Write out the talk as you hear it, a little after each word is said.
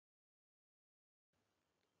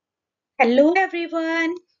Hello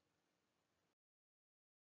everyone. In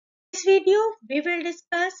this video, we will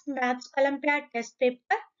discuss Maths Olympiad test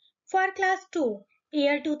paper for class 2,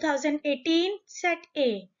 year 2018, set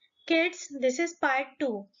A. Kids, this is part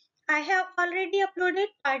 2. I have already uploaded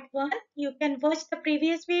part 1. You can watch the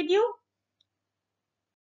previous video.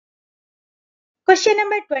 Question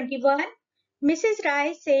number 21. Mrs.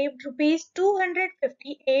 Rai saved rupees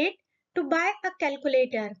 258 to buy a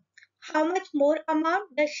calculator. How much more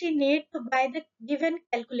amount does she need to buy the given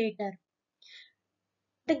calculator?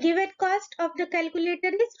 The given cost of the calculator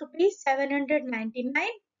is rupees 799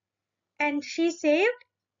 and she saved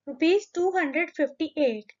rupees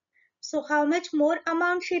 258. So how much more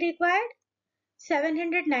amount she required?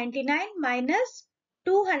 799 minus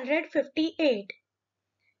 258.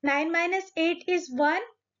 9 minus 8 is 1,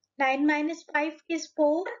 9 minus 5 is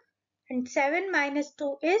 4 and 7 minus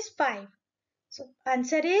 2 is 5. So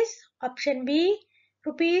answer is option B,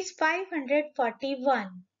 rupees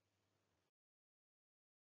 541.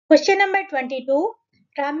 Question number 22.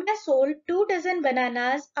 Ramya sold 2 dozen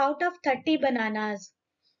bananas out of 30 bananas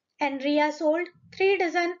and Riya sold 3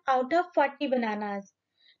 dozen out of 40 bananas.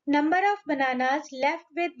 Number of bananas left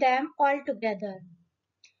with them altogether.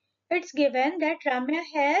 It's given that Ramya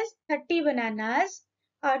has 30 bananas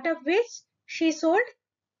out of which she sold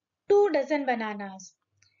 2 dozen bananas.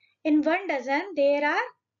 In 1 dozen there are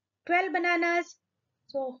 12 bananas.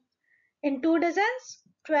 So in 2 dozens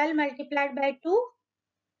 12 multiplied by 2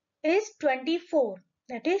 is 24.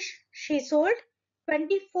 That is, she sold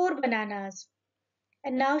 24 bananas.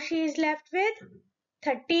 And now she is left with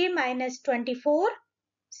 30 minus 24,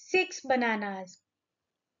 6 bananas.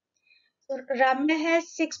 So Ramya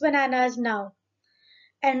has 6 bananas now.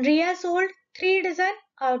 And Riya sold 3 dozen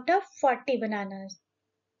out of 40 bananas.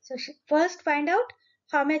 So first find out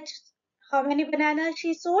how many bananas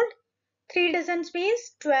she sold. 3 dozens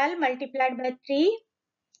means 12 multiplied by 3.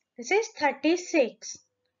 This is 36.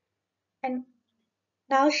 And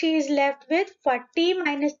now she is left with 40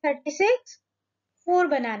 minus 36, 4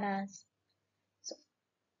 bananas. So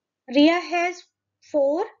Riya has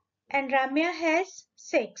 4 and Ramya has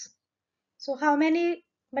 6. So how many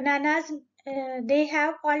bananas they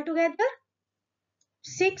have altogether?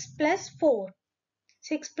 6 plus 4.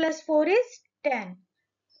 6 plus 4 is 10.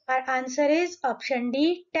 Our answer is option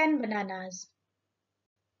D, 10 bananas.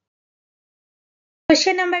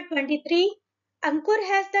 Question number 23. Ankur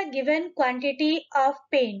has the given quantity of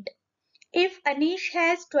paint. If Anish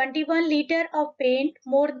has 21 liter of paint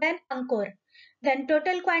more than Ankur, then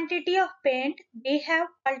total quantity of paint they have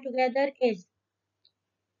altogether is.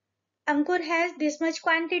 Ankur has this much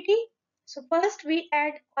quantity. So first we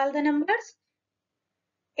add all the numbers.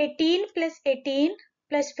 18 plus 18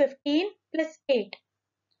 plus 15 plus 8.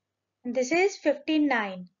 And this is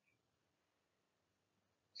 59.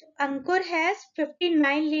 So Ankur has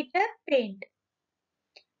 59 liter paint.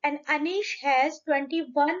 And Anish has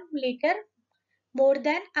 21 liter more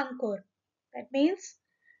than Ankur. That means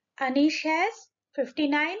Anish has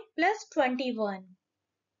 59 plus 21.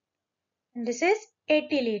 And this is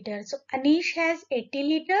 80 liters. So Anish has 80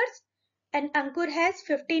 liters and Ankur has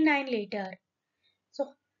 59 liters.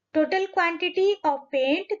 So total quantity of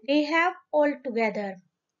paint they have all together.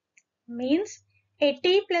 Means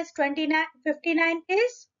 80 plus 59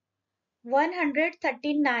 is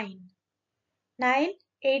 139.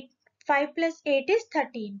 5 plus 8 is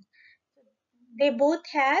 13. They both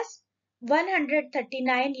has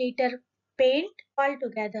 139 liter paint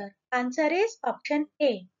altogether. Answer is option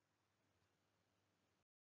A.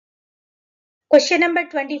 Question number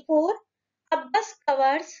 24. A bus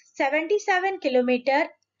covers 77 km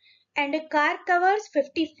and a car covers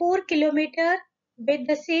 54 km with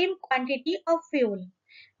the same quantity of fuel.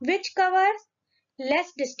 Which covers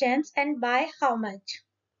less distance and by how much?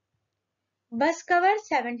 Bus covers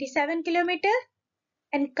 77 km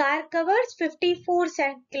and car covers 54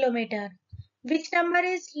 km. Which number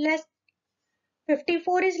is less?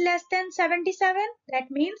 54 is less than 77.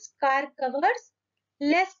 That means car covers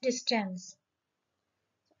less distance.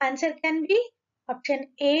 Answer can be option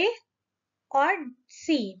A or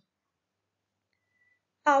C.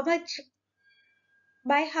 How much?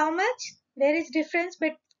 By how much? There is difference,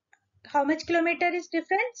 but how much kilometer is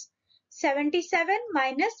difference? 77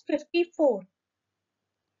 minus 54.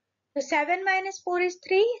 So 7 minus 4 is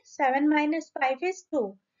 3. 7 minus 5 is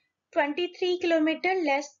 2. 23 kilometer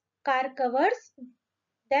less car covers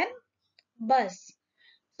than bus.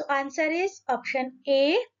 So answer is option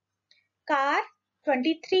A, car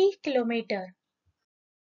 23 kilometer.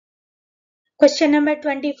 Question number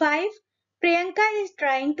 25. Priyanka is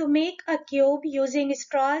trying to make a cube using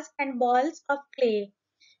straws and balls of clay.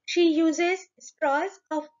 She uses straws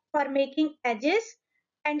of for making edges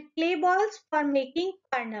and clay balls for making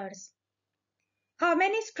corners. How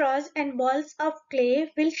many straws and balls of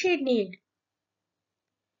clay will she need?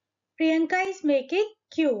 Priyanka is making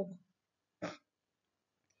cube.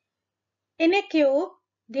 In a cube,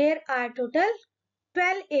 there are total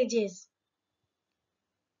 12 edges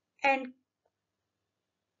and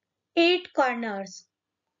 8 corners.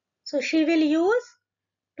 So she will use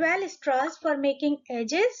 12 straws for making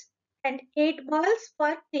edges and 8 balls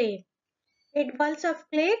for clay. 8 balls of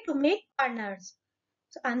clay to make corners.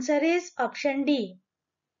 So answer is option D.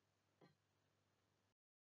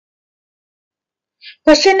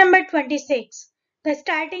 Question number 26. The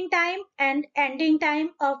starting time and ending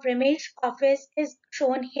time of Ramesh's office is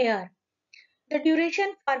shown here. The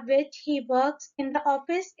duration for which he works in the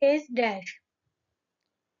office is dash.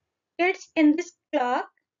 It's in this clock,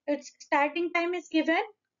 its starting time is given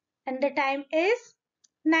and the time is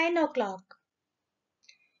 9 o'clock.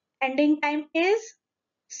 Ending time is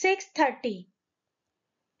 6:30.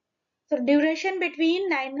 So duration between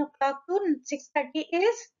 9 o'clock to 6:30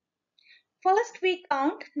 is, first we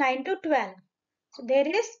count 9 to 12. So there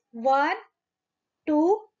is 1,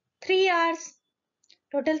 2, 3 hours.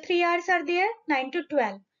 Total 3 hours are there, 9 to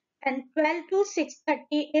 12. And 12 to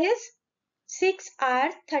 6:30 is 6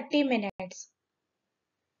 hours 30 minutes.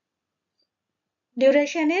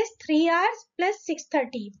 Duration is 3 hours plus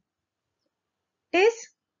 6:30. It is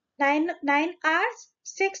 9 hours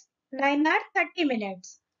 9 hours 30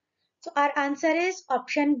 minutes. So our answer is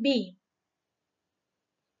option B.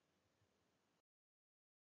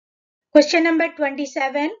 Question number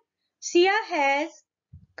 27. Sia has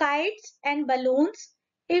kites and balloons.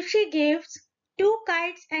 If she gives 2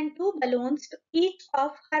 kites and 2 balloons to each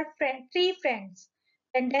of her 3 friends,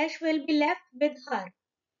 then dash will be left with her.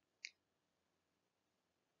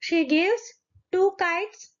 She gives 2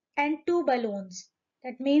 kites and 2 balloons.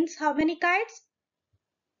 That means how many kites?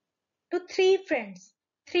 To 3 friends.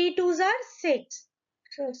 3 twos are 6.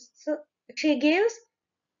 So she gives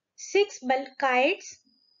 6 kites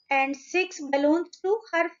and 6 balloons to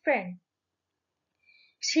her friend.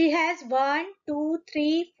 She has 1, 2,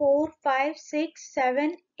 3, 4, 5, 6,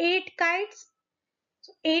 7, 8 kites.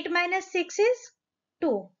 So 8 minus 6 is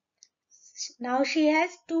 2. Now she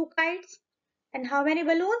has 2 kites. And how many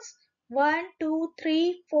balloons? 1, 2,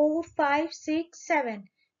 3, 4, 5, 6, 7.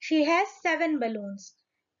 She has 7 balloons.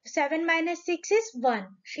 7 minus 6 is 1.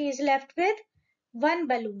 She is left with 1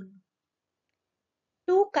 balloon.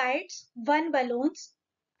 2 kites, 1 balloons.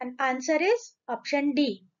 And answer is option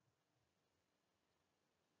D.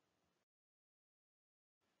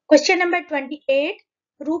 Question number 28.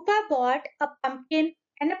 Rupa bought a pumpkin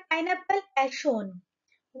and a pineapple as shown.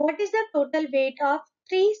 What is the total weight of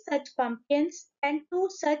 3 such pumpkins and 2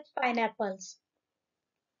 such pineapples?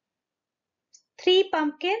 3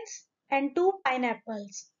 pumpkins and 2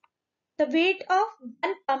 pineapples. The weight of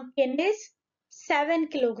one pumpkin is 7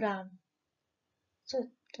 kg. So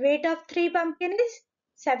weight of 3 pumpkin is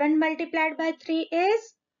 7 multiplied by 3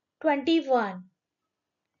 is 21.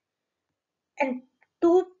 And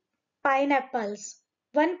 2 pineapples.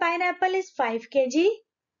 One pineapple is 5 kg.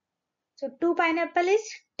 So 2 pineapple is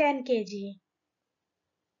 10 kg.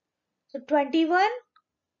 So 21.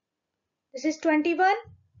 This is 21.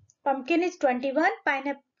 Pumpkin is 21.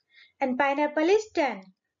 Pineapple is 10.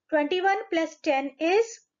 21 plus 10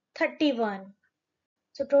 is 31.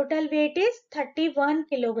 So total weight is 31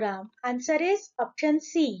 kg. Answer is option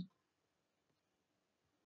C.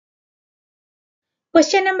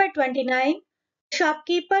 Question number 29.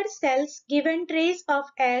 Shopkeeper sells given trays of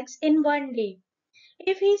eggs in one day.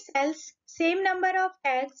 If he sells same number of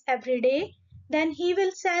eggs every day, then he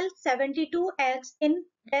will sell 72 eggs in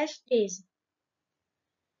dash days.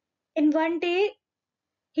 In one day,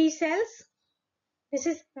 he sells, this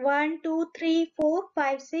is 1, 2, 3, 4,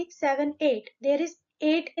 5, 6, 7, 8. There is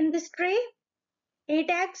 8 in this tray, 8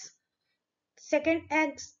 eggs. Second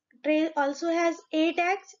eggs tray also has 8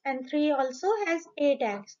 eggs and 3 also has 8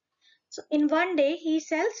 eggs. So in one day, he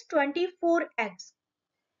sells 24 eggs.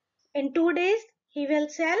 In 2 days, he will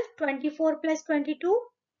sell 24 plus 22,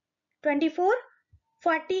 24,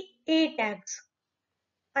 48 eggs.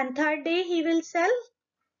 On third day, he will sell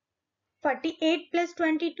 48 plus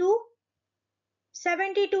 22,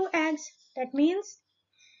 72 eggs. That means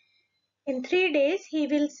in 3 days, he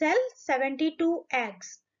will sell 72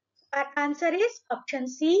 eggs. Our answer is option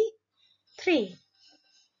C, 3.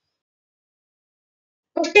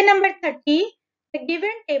 Question number 30. The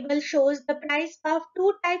given table shows the price of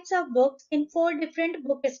 2 types of books in 4 different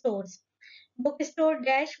bookstores. Bookstore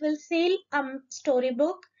dash will sell a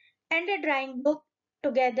storybook and a drawing book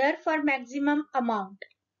together for maximum amount.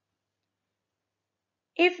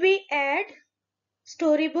 If we add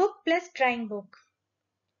storybook plus drawing book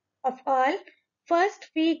of all, first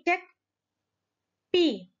we check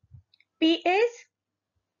P. P is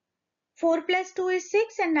 4 plus 2 is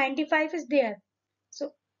 6 and 95 is there.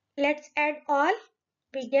 So let's add all.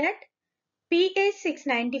 We get P is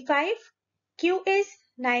 695, Q is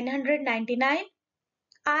 999,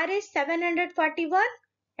 R is 741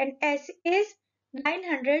 and S is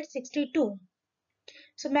 962.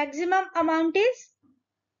 So maximum amount is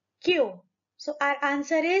Q. So our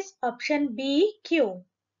answer is option B, Q.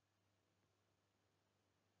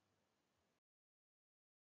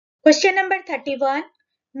 Question number 31.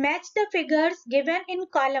 Match the figures given in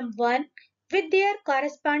column 1 with their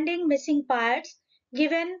corresponding missing parts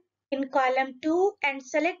given in column 2 and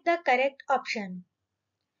select the correct option.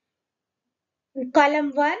 In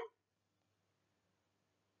column 1,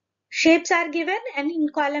 shapes are given and in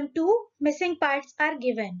column 2, missing parts are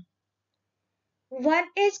given. 1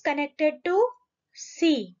 is connected to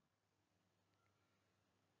C.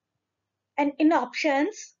 And in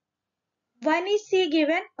options, 1 is C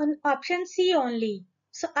given on option C only.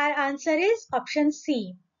 So our answer is option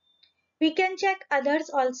C. We can check others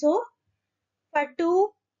also. For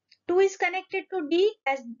 2, 2 is connected to D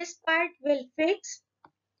as this part will fix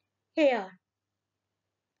here.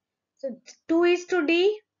 So 2 is to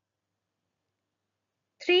D,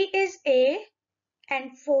 3 is A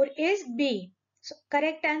and 4 is B. So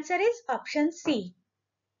correct answer is option C.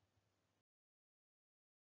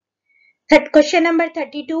 Question number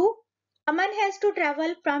 32. Aman has to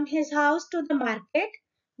travel from his house to the market.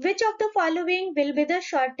 Which of the following will be the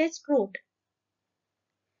shortest route?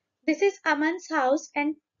 This is Aman's house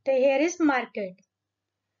and here is market.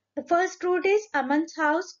 The first route is Aman's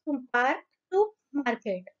house to park to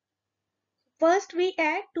market. First we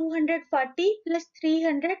add 240 plus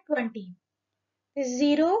 320 is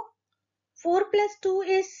 0. 4 plus 2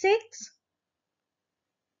 is 6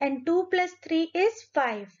 and 2 plus 3 is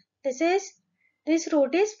 5. This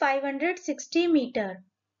route is 560 meter.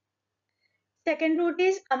 Second route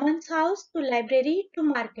is Aman's house to library to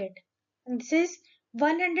market. And this is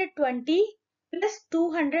 120 plus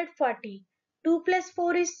 240. 2 plus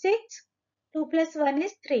 4 is 6. 2 plus 1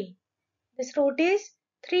 is 3. This route is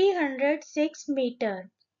 306 meter.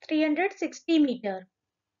 360 meter.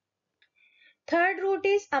 Third route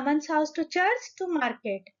is Aman's house to church to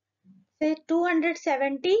market. Say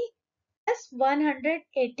 270 plus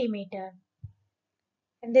 180 meter.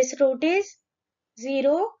 And this route is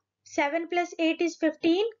 0. 7 plus 8 is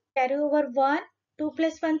 15. Carry over 1. 2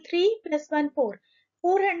 plus 1 3 plus 1 4.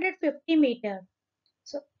 450 meter.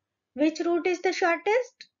 So which route is the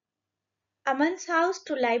shortest? Aman's house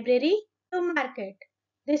to library to market.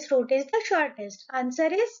 This route is the shortest.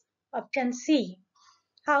 Answer is option C.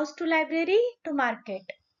 House to library to market.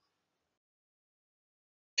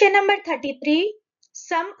 Question number 33.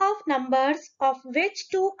 Sum of numbers of which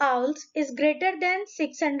two owls is greater than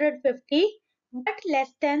 650 but less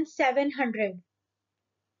than 700.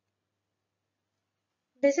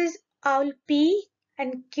 This is owl P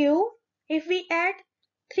and Q. If we add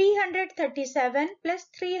 337 plus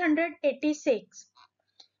 386,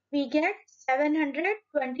 we get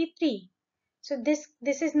 723. So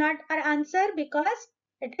this is not our answer because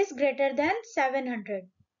it is greater than 700.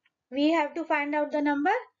 We have to find out the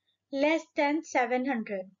number less than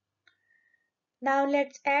 700. Now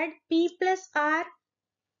let's add P plus R.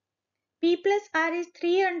 P plus R is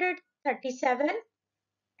 337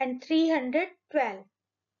 and 312.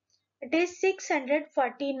 It is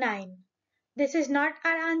 649. This is not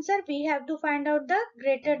our answer. We have to find out the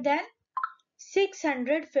greater than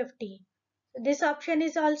 650. So this option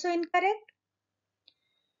is also incorrect.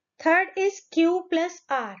 Third is Q plus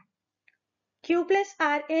R. Q plus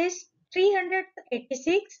R is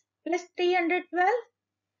 386 plus 312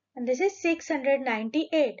 and this is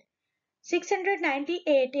 698.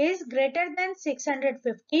 698 is greater than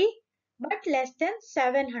 650 but less than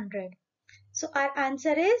 700. So our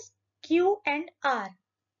answer is Q and R.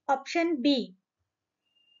 Option B.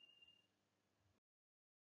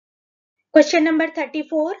 Question number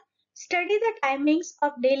 34. Study the timings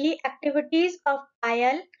of daily activities of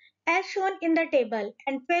IL as shown in the table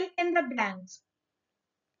and fill in the blanks.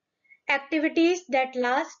 Activities that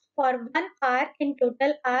last for 1 hour in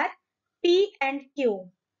total are P and Q.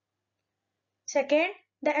 Second,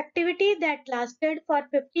 the activity that lasted for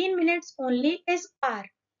 15 minutes only is R.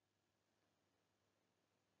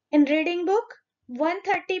 In reading book,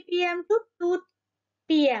 1:30 p.m. to 2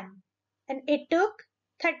 p.m. and it took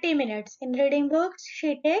 30 minutes. In reading books,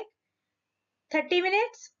 she take 30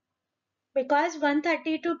 minutes because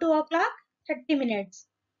 1:30 to 2 o'clock, 30 minutes.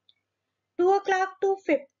 2 o'clock to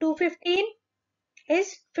 2:15,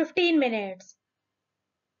 is 15 minutes.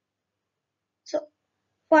 So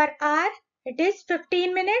for R, it is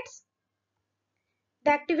 15 minutes.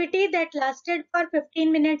 The activity that lasted for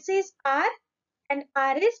 15 minutes is R, and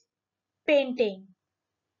R is painting.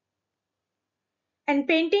 And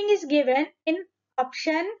painting is given in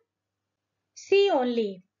option C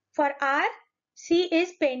only. For R, C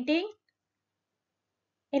is painting.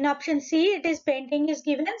 In option C, it is painting is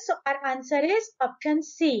given. So our answer is option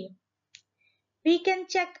C. We can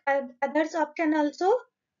check others option also.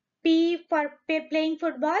 P for playing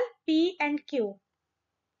football, P and Q.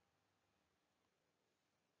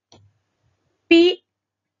 P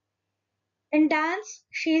in dance,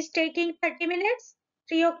 she is taking 30 minutes.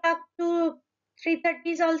 3 o'clock to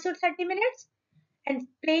 3:30 is also 30 minutes. And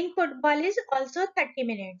playing football is also 30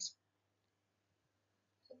 minutes.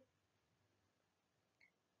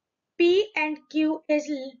 P and Q is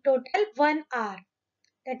total 1 hour.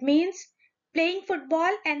 That means playing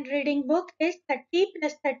football and reading book is 30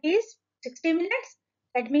 plus 30 is 60 minutes.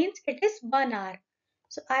 That means it is 1 hour.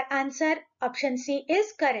 So our answer option C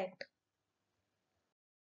is correct.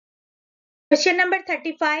 Question number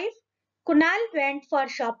 35. Kunal went for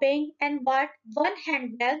shopping and bought one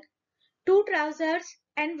handbag, two trousers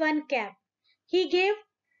and one cap. He gave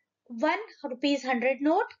 1 rupees 100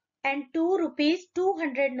 note and 2 rupees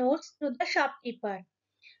 200 notes to the shopkeeper.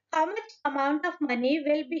 How much amount of money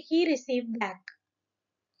will he receive back?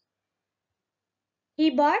 He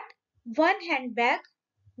bought one handbag.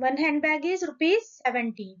 One handbag is rupees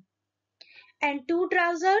 70. And two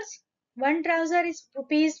trousers. One trouser is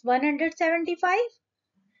rupees 175.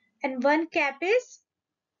 And one cap is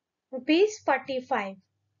rupees 45.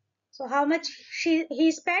 So how much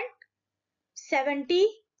he spent? 70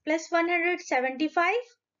 plus 175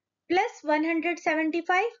 plus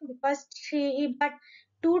 175 because he bought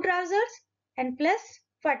two trousers and plus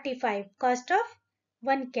 45 cost of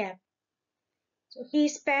one cap. So he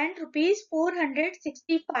spent rupees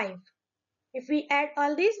 465. If we add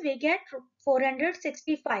all these, we get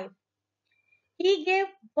 465. He gave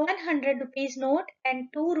 100 rupees note and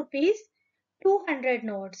 2 rupees 200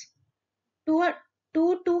 notes.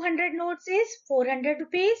 200 notes is 400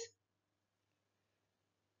 rupees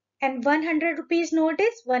and 100 rupees note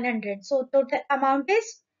is 100. So total amount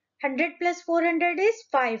is 100 plus 400 is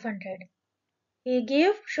 500. He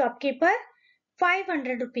gave shopkeeper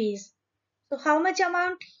 500 rupees. So how much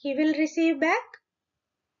amount he will receive back?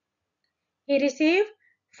 He received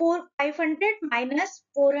 500 minus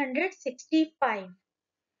 465.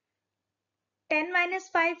 10 minus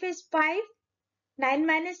 5 is 5. 9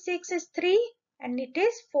 minus 6 is 3. And it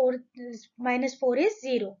is 4 minus 4 is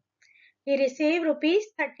 0. He received rupees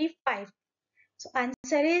 35. So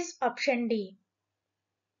answer is option D.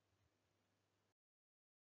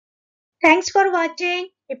 Thanks for watching.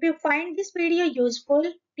 If you find this video useful,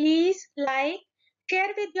 please like,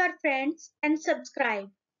 share with your friends and subscribe.